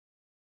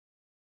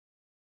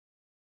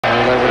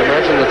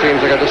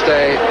are going to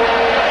stay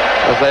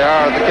as they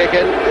are at the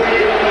kick-in.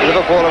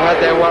 Liverpool have had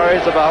their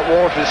worries about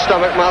Walsh's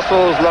stomach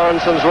muscles,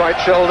 Lawrenson's right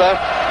shoulder,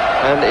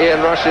 and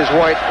Ian Rush's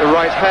right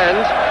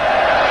hand.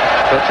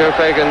 But Joe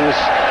Fagan's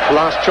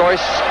last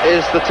choice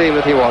is the team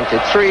that he wanted.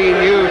 Three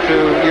new to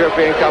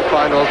European Cup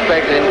finals: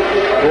 Beglin,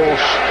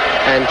 Walsh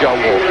and John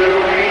Wall.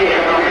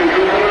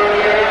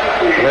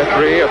 They're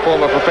three, a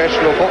former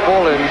professional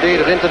football, indeed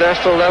at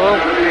international level,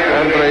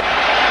 and to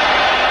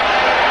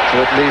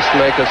at least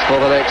make us for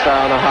the next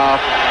hour and a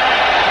half.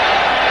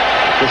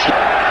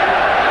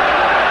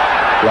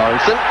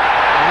 Lawrenson.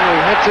 He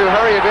had to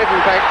hurry a bit,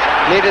 in fact,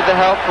 needed the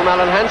help from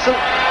Alan Hansen.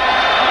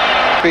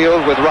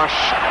 Field with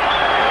Rush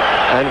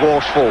and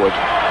Walsh forward.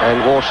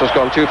 And Walsh has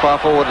gone too far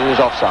forward and is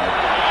offside.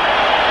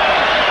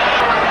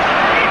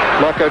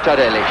 Marco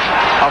Tardelli,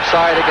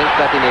 offside against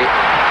Platini.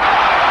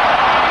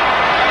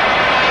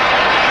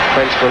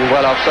 Frenchman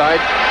well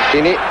offside.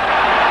 Platini.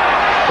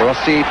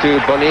 Rossi to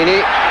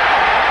Bonini.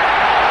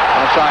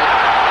 Offside.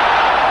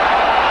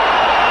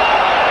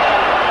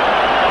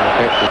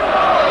 Okay.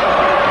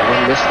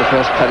 He missed the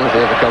first penalty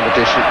of the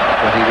competition,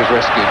 but he was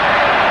rescued.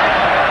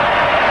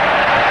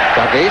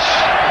 Dagish.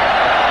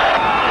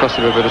 Cost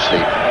him a bit of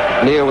sleep.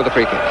 Neal with a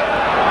free kick.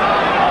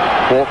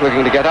 Walk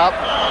looking to get up.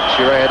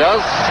 Shirea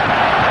does.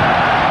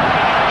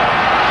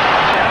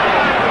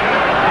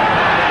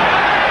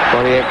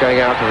 Boniek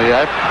going out to the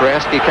left.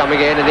 Breaski coming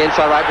in the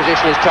inside right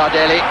position is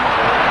Tardelli.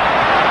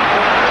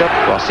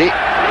 Rossi.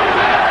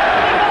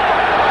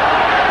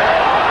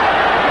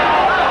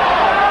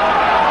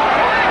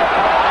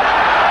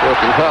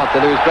 Working hard to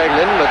lose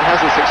Beglin, but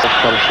hasn't succeeded.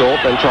 Comes short,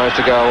 then tries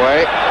to go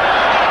away.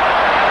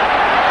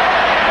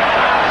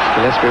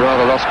 Gillespie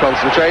rather lost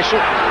concentration.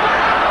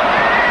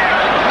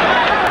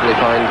 They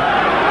find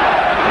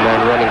a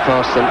man running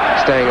past them,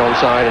 staying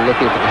onside and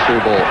looking for the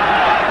through ball.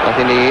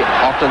 Platini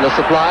often the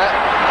supplier,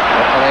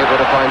 but unable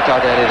to find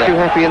Tardelli there. Too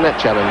happy in that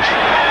challenge.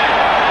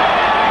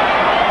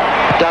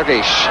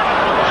 Dagish.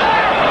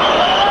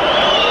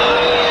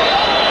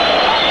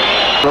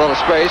 A lot of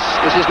space.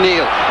 This is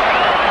Neal.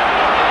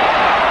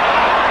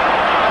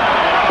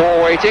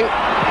 Four waiting.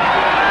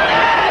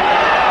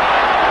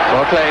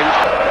 Well claimed.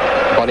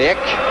 Boniek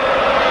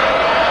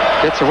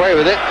gets away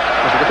with it.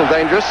 It's a little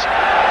dangerous.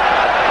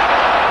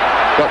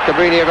 Got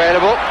Cabrini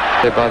available.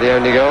 By the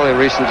only goal in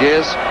recent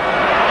years.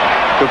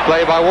 Good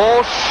play by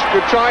Walsh.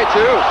 Good try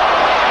too.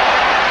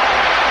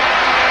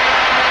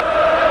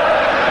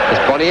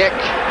 It's Boniek.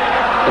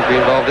 Could be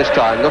involved this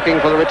time. Looking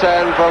for the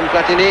return from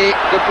Platini.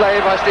 Good play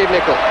by Steve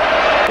Nicol.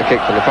 The kick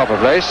from the proper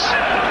place.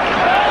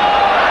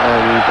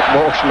 And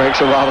Walsh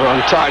makes a rather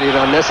untidy and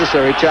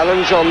unnecessary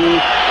challenge on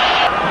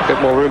a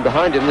bit more room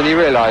behind him than he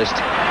realised.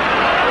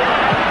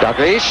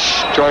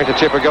 Dagish trying to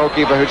chip a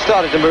goalkeeper who'd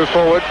started to move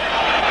forward.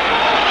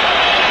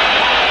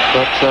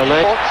 But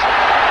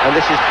and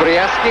this is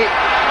Breaski.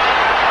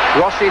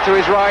 Rossi to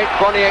his right,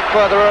 Boniek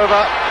further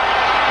over.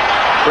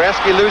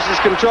 Breaski loses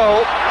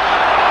control.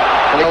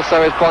 And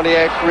also is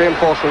Boniek,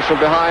 reinforcements from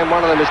behind.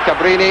 One of them is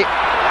Cabrini,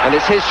 and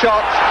it's his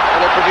shot,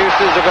 and it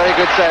produces a very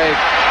good save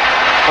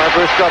by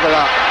Bruce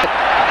Godela.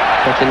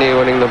 Platini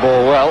winning the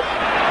ball well.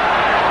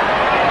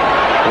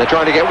 And they're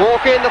trying to get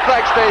Walk in, the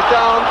flag stays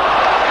down,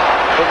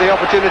 but the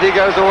opportunity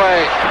goes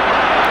away.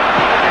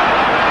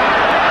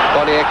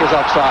 Boniek is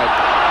offside.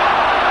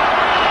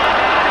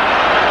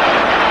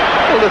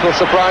 A little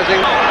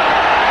surprising.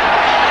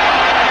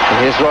 And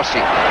here's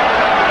Rossi.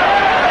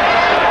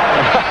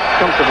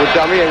 Comfortable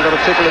dummy and got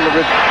a tickle in the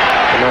rib.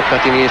 And now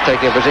Platini is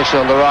taking a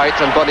position on the right,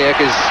 and Boniek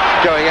is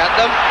going at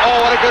them.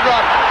 Oh, what a good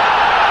run.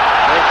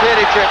 And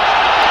clearly tripped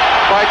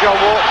by John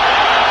Wall.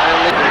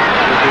 And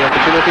the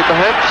opportunity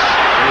perhaps.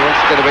 And he wants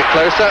to get a bit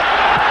closer.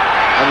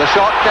 And the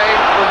shot came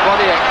from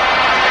Boniek.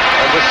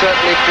 It was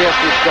certainly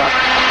fiercely struck.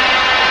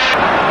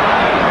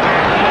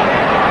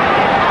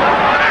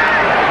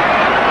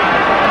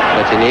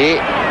 Platini,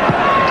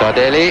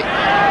 Tardelli,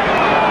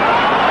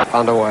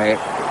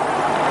 underway.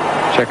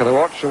 Check of the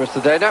watch from Mr.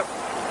 Dana. It's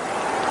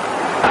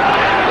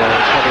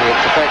having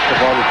its effect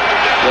upon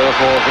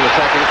Liverpool's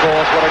attacking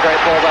force. What a great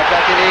ball by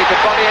Platini to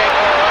Boniek.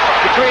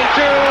 Between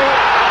two,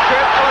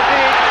 trip penalty.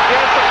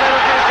 Yes, the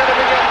penalty is going to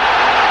begin.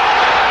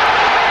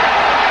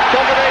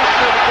 Combination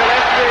of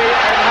Gillespie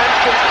and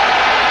Hansen.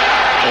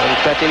 And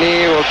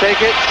Platini will take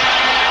it.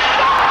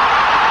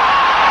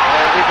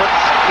 And he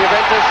puts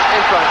Juventus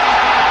in front.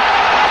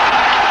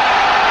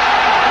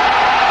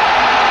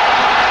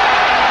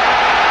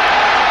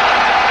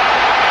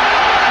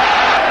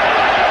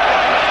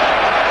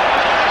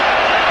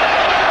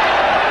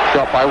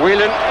 Shot by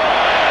Whelan,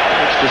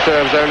 which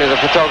deserves only the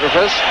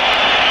photographers.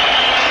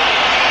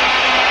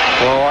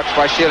 Well watched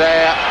by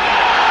Shirea.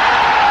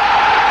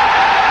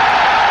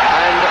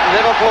 And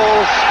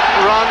Liverpool's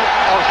run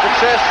of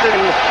success in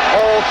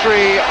all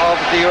three of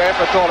the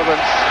UEFA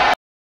tournaments